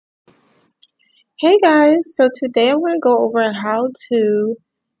Hey guys, so today I'm going to go over how to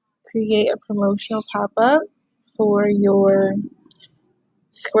create a promotional pop-up for your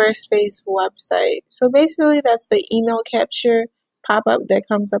Squarespace website. So basically that's the email capture pop-up that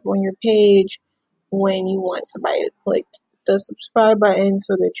comes up on your page when you want somebody to click the subscribe button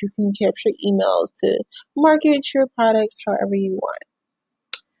so that you can capture emails to market your products however you want.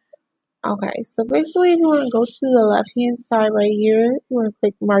 Okay, so basically you want to go to the left-hand side right here. You want to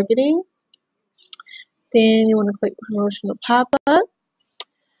click marketing. Then you want to click promotional pop-up.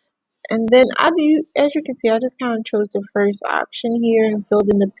 And then as you can see, I just kind of chose the first option here and filled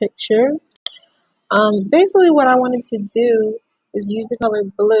in the picture. Basically what I wanted to do is use the color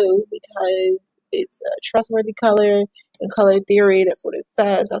blue because it's a trustworthy color in color theory. That's what it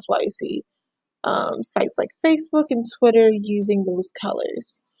says. That's why you see sites like Facebook and Twitter using those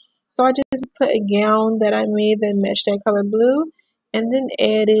colors. So I just put a gown that I made that matched that color blue and then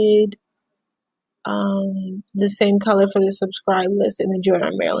added the same color for the subscribe list and the join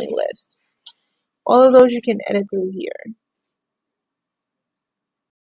our mailing list. All of those you can edit through here.